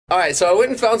Alright, so I went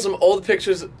and found some old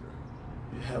pictures.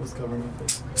 Your hat was covering my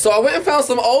face. So I went and found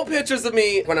some old pictures of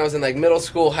me when I was in like middle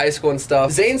school, high school and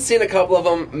stuff. Zane's seen a couple of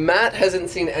them. Matt hasn't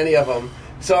seen any of them.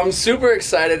 So I'm super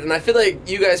excited, and I feel like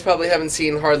you guys probably haven't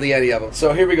seen hardly any of them.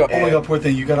 So here we go. Oh my god, poor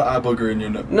thing, you got an eye booger in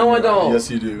your nose. No, I don't. Yes,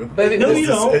 you do. Baby, No, you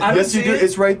don't. Yes, you do.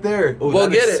 It's right there. Oh, We'll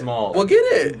that get is it. small. We'll get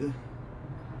it.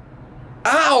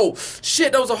 Ow!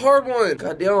 Shit, that was a hard one.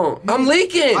 God damn. I'm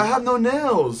leaking. I have no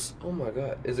nails. Oh my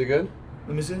god. Is it good?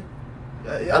 Let me see.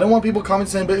 I don't want people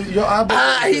commenting saying, but your eye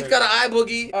booger. He's got an eye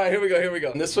boogie. Alright, here we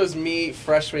go. This was me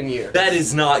freshman year. That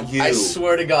is not you. I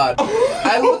swear to God.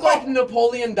 I look like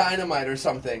Napoleon Dynamite or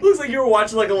something. Looks like you were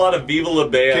watching like a lot of Viva La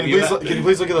Bam. Can you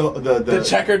please look at The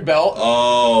checkered belt.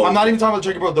 Oh. I'm not even talking about the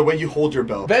checkered belt, the way you hold your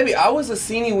belt. Baby, I was a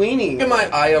teeny weenie. Look at my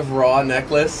Eye of Ra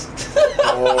necklace.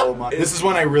 Oh my. This is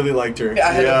when I really liked her.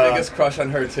 I had the biggest crush on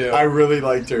her too. I really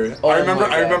liked her. Oh I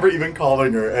remember even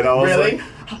calling her, and I was really? like,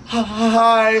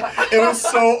 hi. It was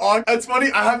so awkward. It's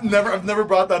funny. I've never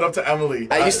brought that up to Emily.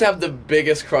 I used to have the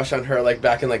biggest crush on her, like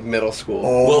back in like middle school.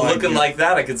 Oh Well, my looking God. like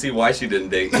that, I can see why she didn't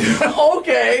date you.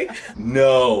 Okay.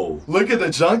 No. Look at the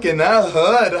junk in that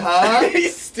hood, huh?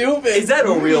 He's stupid. Is that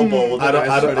a real boulder? I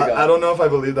don't know if I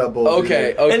believe that bull.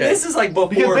 Okay, okay. And this is like before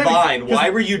Because, baby, Vine. Why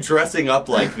were you dressing up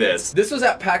like this? This was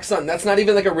at PacSun. That's not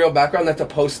even like a real background. That's a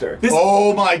poster.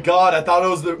 Oh my god! I thought it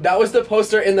was the. That was the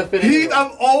poster in the fitting Heath, room.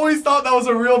 I've always thought that was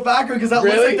a real background because that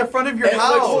looks like the front of your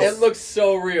house. It looks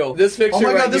so real. This picture. Oh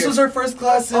my god! right This here. was our first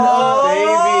class in.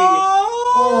 Baby.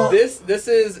 This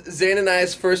is Zane and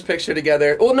I's first picture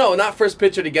together. Well, no, not first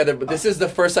picture together, but this is the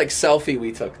first like selfie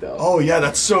we took though. Oh yeah,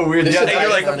 that's so weird. This Yeah, is And you're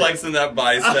like Done it. flexing that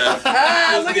bicep.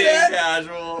 Ah, look Just at being that.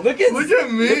 casual. Look at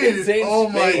me. Look at Zane's Oh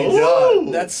my face.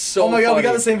 god. That's so. Oh my god, we got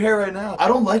funny. the same hair right now. I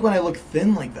don't like when I look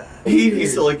thin like that. He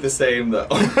still looked the same though.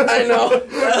 I know.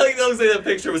 I like that looks like that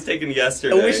picture was taken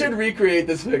yesterday. We should recreate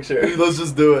this picture. Let's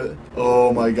just do it.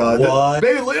 Oh my god. What?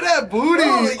 Baby, look at that booty.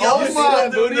 Oh, you see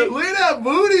that booty? Look at that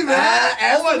booty, man.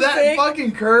 Oh my, that thing.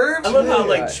 fucking curve. I love how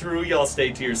like Yeah. true y'all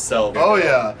stay to yourself. Oh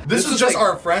yeah. This This is is just like-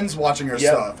 our friends watching our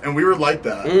Yep. stuff, and we were like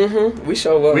that. Mm-hmm. We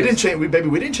show love. We didn't change. We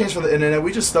didn't change for the internet.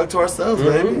 We just stuck to ourselves,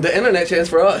 baby. The internet changed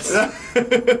for us.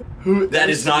 Who? That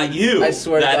is not you. I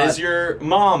swear to That God. is your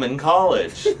mom in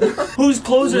college. Whose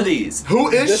clothes are these? Who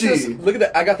is This she? is, look at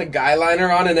that. I got the guy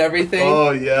liner on and everything. Oh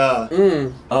yeah.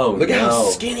 Oh, Look at how no.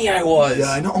 skinny I was.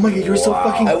 Yeah, I know. Oh my god, you were so Wow.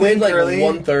 fucking I thin, weighed like girly.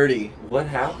 130. What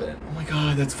happened? Oh my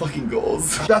god, that's fucking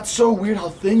goals. That's so weird how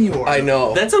thin you are. I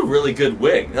know. That's a really good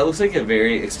wig. That looks like a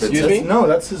very expensive. Excuse me? No,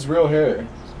 that's his real hair.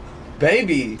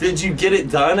 Baby. Did you get it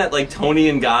done at like Tony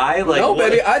and Guy? Like, No, what?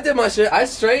 baby. I did my shit. I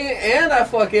straightened and I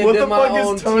fucking What did the my fuck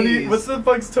own is Tony? tees. What's the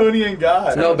fuck's Tony and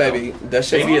God? No, baby. That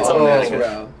shit's Maybe it's all a natural.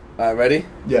 magic. Alright, ready?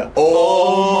 Yeah.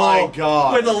 Oh my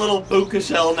god. With a little puka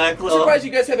shell necklace. I'm surprised you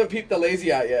guys haven't peeped the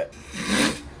lazy out yet.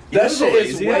 You That have shit the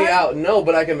is lazy way eye? out. No,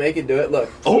 but I can make it do it. Look.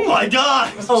 Oh my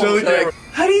god! Chili sorry. camera.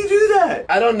 How do you do that?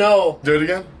 I don't know. Do it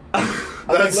again. I'm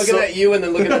like looking at you and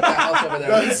then looking at the house over there.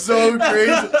 That's so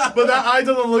crazy. But that eye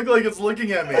doesn't look like it's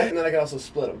looking at me. And then I can also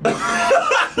split them.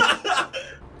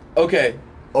 Okay.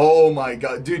 Oh my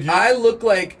god, dude, you I look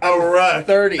like a wreck.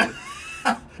 30.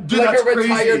 Dude, like that's a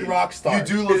retired crazy. rock star. You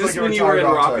do look Is this like a when you were retired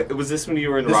in rock Rock? star. Was this when you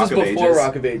were in This Rock is of before Ages?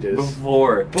 Rock of Ages.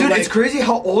 Before. But Dude, like, it's crazy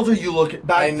how older you look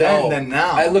back I know. then than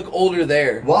now. I look older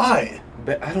there. Why?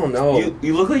 But I don't know.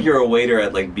 You look like you're a waiter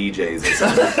at like BJ's or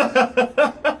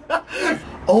something.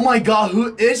 Oh my god,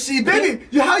 who is she? Baby,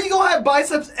 how you gonna have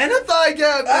biceps and a thigh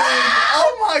gap?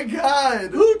 Oh my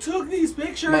god. Who took these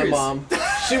pictures? My mom.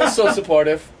 She was so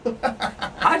supportive.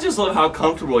 I just love how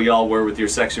comfortable y'all were with your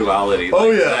sexuality. Oh,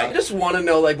 Like, yeah. I just want to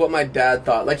know like what my dad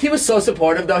thought. Like he was so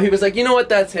supportive though. He was like, you know what,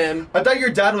 that's him. I thought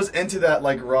your dad was into that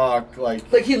like rock, like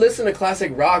Like he listened to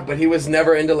classic rock, but he was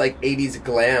never into like 80s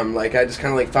glam. Like I just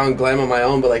kind of like found glam on my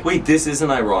own. But like, Wait, this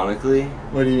isn't ironically?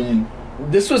 what do you mean?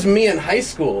 this was me in high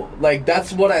school. Like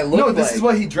that's what I looked like. No, this is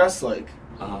what he dressed like.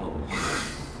 Oh.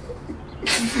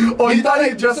 Oh, you thought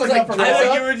he this dressed was like like that for dress I up?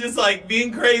 thought you were just like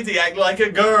being crazy, acting like a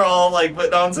girl, like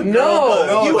putting on some No. girl clothes.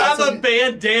 No, You that's have a what-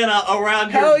 bandana around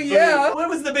Hell your yeah. boot. What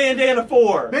was the bandana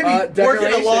for? Baby, Working a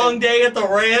decoration. long day at the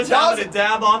ranch, That having was- to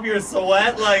dab off your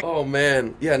sweat, like. Oh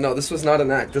man, yeah, no, this was not an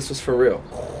act. This was for real.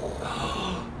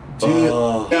 dude.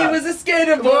 He was a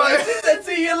skater boy. She said,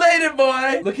 "See you later,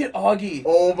 boy." Look at Augie.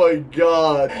 Oh my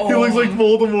god. He Oh. looks like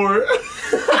Voldemort.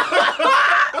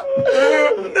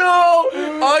 No,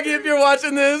 Augie, if you're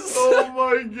watching this, Oh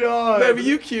my god. baby,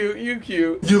 you cute, you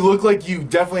cute. You look like you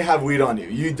definitely have weed on you.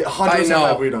 You 100% I know.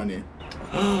 have weed on you.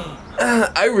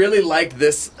 I really like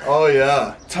this Oh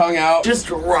yeah. tongue out. Just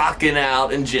rocking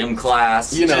out in gym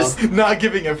class. You know. Just, Not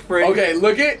giving a frick. Okay,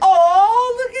 look at.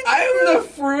 oh, look at I am the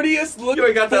fruitiest looking.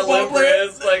 You got that football limp player.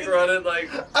 wrist, like running, like.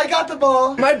 I got the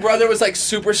ball. My brother was like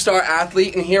superstar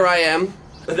athlete, and here I am.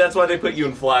 That's why they put you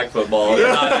in flag football, and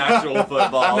not actual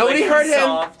football. Nobody Like, hurt he's him.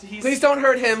 soft, Please don't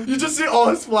hurt him. You just see all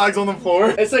his flags on the floor.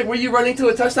 It's like, were you running to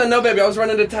a touchdown? No, baby, I was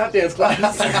running to tap dance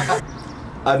class.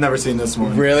 I've never seen this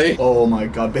one. Really? Oh my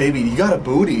god, baby, you got a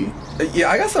booty. Yeah,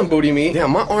 I got some booty meat.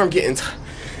 Damn, my arm getting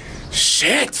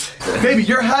shit. Baby,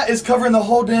 your hat is covering the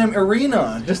whole damn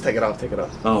arena. Just take it off, take it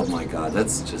off. Oh my god,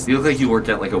 that's just. You look like you worked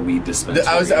at like a weed dispensary.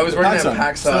 I was working at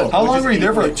PacSun. So, how long were you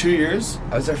there for? Like 2 years?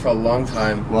 I was there for a long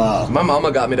time. Wow. My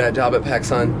mama got me that job at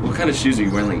PacSun. What kind of shoes are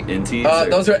you wearing? Like Inties?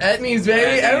 Those are Etnies,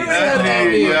 baby. Etnies. Everybody had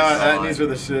Etnies. Etnies. Yeah, Etnies were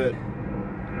the shit.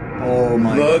 Oh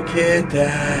my Look at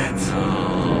that.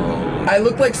 I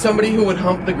look like somebody who would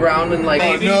hump the ground and like.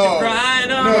 Baby, no. you're crying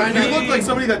on No, me. you look like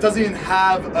somebody that doesn't even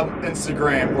have an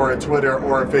Instagram or a Twitter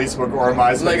or a Facebook or a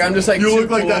MySpace. Like, I'm just like. You too look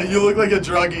like cool. that. You look like a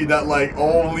druggie that like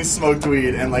only smoked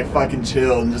weed and like fucking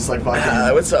chilled and just like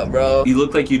fucking. What's up, bro? You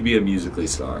look like you'd be a Musically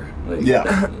star. Like, Yeah.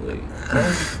 definitely.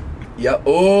 Yep.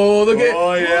 Oh, look at.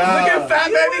 Oh, yeah. Look at Fat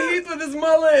Baby Heath with his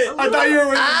mullet. I thought you were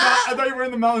wearing I thought you were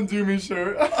wearing the Mountain Dew me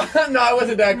shirt. No, I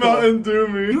wasn't that cool. Mountain Dew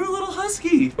me. You're a little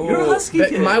husky. You're a Ooh, husky but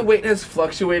kid. my weight has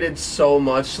fluctuated so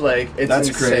much, like it's That's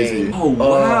insane. crazy. Oh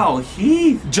wow,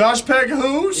 Heath. Josh Peck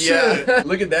who? Shit. Yeah.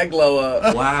 Look at that glow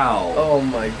up. Wow. Oh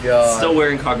my god. Still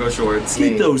wearing cargo shorts. Me.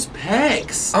 Keep those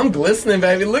pecs. I'm glistening,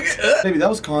 baby. Look at. Baby, that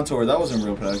was contour. That wasn't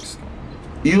real pecs.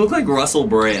 You look like Russell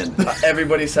Brand.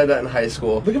 Everybody said that in high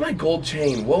school. Look at my gold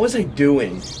chain. What was I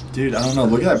doing? Dude, I don't know.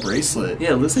 Look at that bracelet.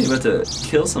 Yeah, looks like you're about to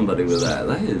kill somebody with that.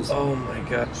 That is. Oh my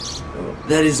god.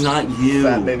 That is not you.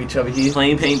 Fat baby chubby Heath.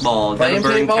 Playing paintball. Playing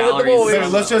Gotta burn paintball with the calories. boys. Baby,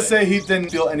 let's just say he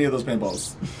didn't feel any of those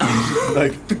paintballs.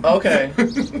 Like. Okay.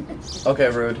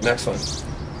 Okay, rude. Next one.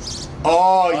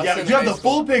 Oh yeah, Austin you have the High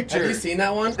full School. picture. Have you seen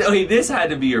that one? Okay, this had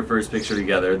to be your first picture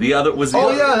together. The other was the Oh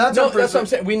other. yeah, that's No, our that's first. what I'm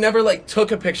saying. We never like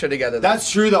took a picture together. That's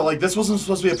true though. Like this wasn't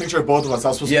supposed to be a picture of both of us. That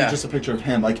was supposed to Yeah. be just a picture of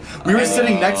him. Like we were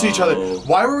sitting next to each other.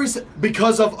 Why were we?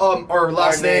 Because of our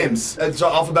last names. And so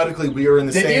alphabetically we were in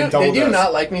the same double Did you desk.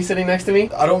 not like me sitting next to me?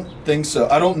 I don't think so.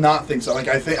 I don't not think so. Like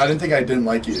I didn't think I didn't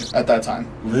like you at that time.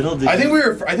 Little did I think you-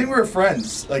 we were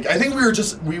friends. Like I think we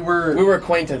were. We were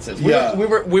acquaintances. Yeah.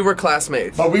 We were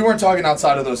classmates. But we weren't talking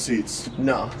outside of those seats.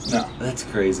 No. No. That's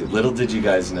crazy. Little did you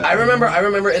guys know. I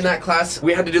remember in that class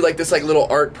we had to do like this like little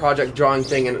art project drawing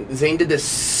thing, and Zane did this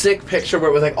sick picture where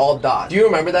it was like all dots. Do you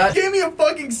remember that? Gave me a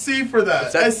fucking C for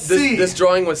that. A This, C. this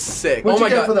drawing was sick. What'd Oh you my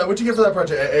get god. for that? What'd you get for that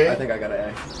project? A? I think I got an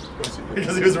A.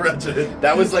 Because he was wretched.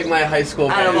 That was like my high school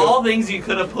Out band. of all things you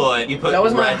could have put, you put That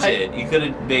was my wretched. You could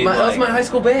have made that was my high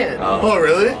school band. Oh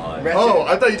really? God. Wretched. Oh,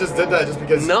 I thought you just did that just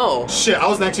because. No. Shit, I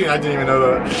was next to you and I didn't even know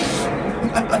that.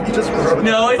 I thought you just wrote it.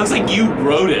 No, it looks like you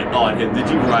wrote it on him. Did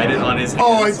you write it on his hands?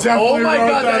 Oh, I definitely Oh my wrote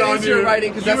god, that that on is you. your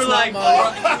writing because You that's were like,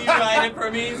 not mine. can you write it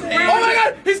for me? Oh my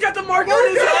god, he's got the marker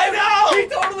in his head now! He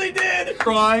totally did!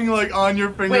 Crying like on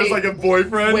your fingers Wait. like a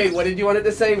boyfriend. Wait, what did you want it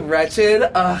to say? Wretched?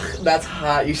 Ugh, that's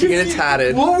hot. You should get it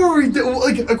tatted. What were we doing?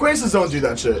 Like, acquaintances don't do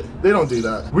that shit. They don't do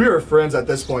that. We are friends at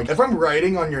this point. If I'm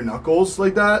writing on your knuckles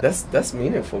like that. That's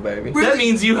meaningful, baby. That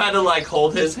means you had to like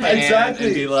hold his hand Exactly.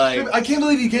 and be like, Dude, I can't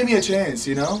believe you gave me a chance,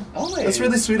 you know? Always. That's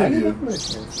really sweet of you.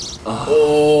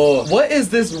 Oh, what is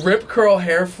this rip curl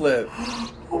hair flip?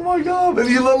 Oh my god,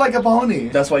 baby, you look like a pony.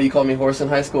 That's why you called me horse in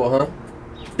high school, huh?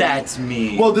 that's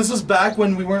me. Well, this was back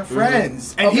when we weren't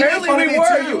friends. And he made Apparently fun we of me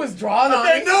were. too. He was drawn on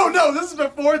Okay, me. no, this is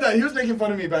before that. He was making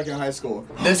fun of me back in high school.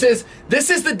 This is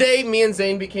the day me and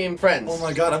Zane became friends. Oh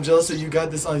my god, I'm jealous that you got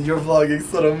this on your vlog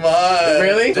instead of mine.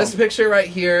 Really? This picture right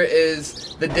here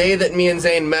is the day that me and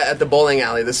Zane met at the bowling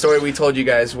alley. The story we told you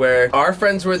guys, where our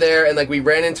friends were there and like we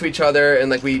ran into each other and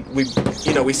like we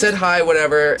you know, we said hi,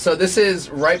 whatever. So this is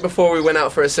right before we went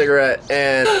out for a cigarette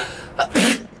and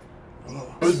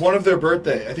It was one of their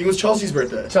birthday. I think it was Chelsea's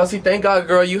birthday. Chelsea, thank God,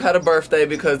 girl, you had a birthday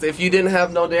because if you didn't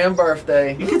have no damn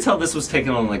birthday, You could tell this was taken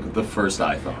on like the first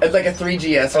iPhone. it's like a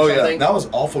 3GS or Oh something. yeah, that was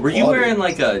awful. Were you quality. wearing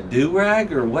like a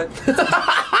do-rag or what?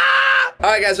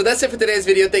 Alright guys, well that's it for today's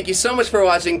video. Thank you so much for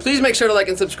watching. Please make sure to like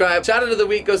and subscribe. Shout out of the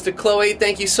week goes to Chloe.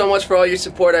 Thank you so much for all your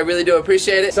support. I really do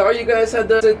appreciate it. Sorry you guys had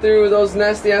to sit through those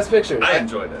nasty ass pictures. I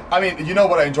enjoyed it. I mean, you know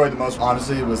what I enjoyed the most,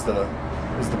 honestly, was the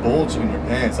bulge in your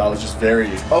pants. I was just very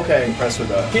impressed with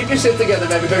that. Keep your shit together,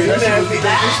 baby, because you're That shit was- nasty.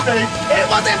 that was fake. It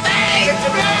wasn't fake! It's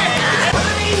fake!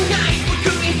 Friday night, we're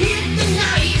gonna hit the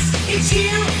nights. It's you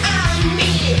and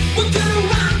me. We're gonna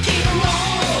rock and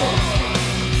roll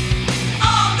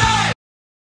all night.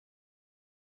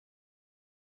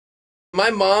 My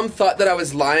mom thought that I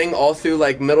was lying all through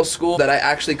like middle school, that I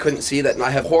actually couldn't see, that I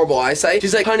have horrible eyesight.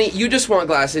 She's like, honey, you just want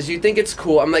glasses. You think it's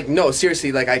cool. I'm like, no,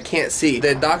 seriously, like I can't see.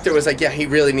 The doctor was like, yeah, he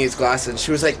really needs glasses.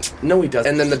 She was like, no, he doesn't.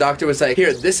 And then the doctor was like,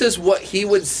 here, this is what he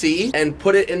would see, and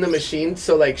put it in the machine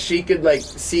so like she could like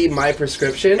see my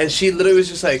prescription. And she literally was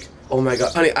just like, oh my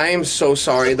god, honey, I am so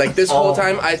sorry. Like this whole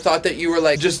time I thought that you were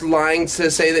like just lying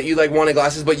to say that you like wanted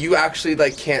glasses, but you actually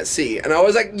like can't see. And I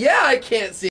was like, yeah, I can't see.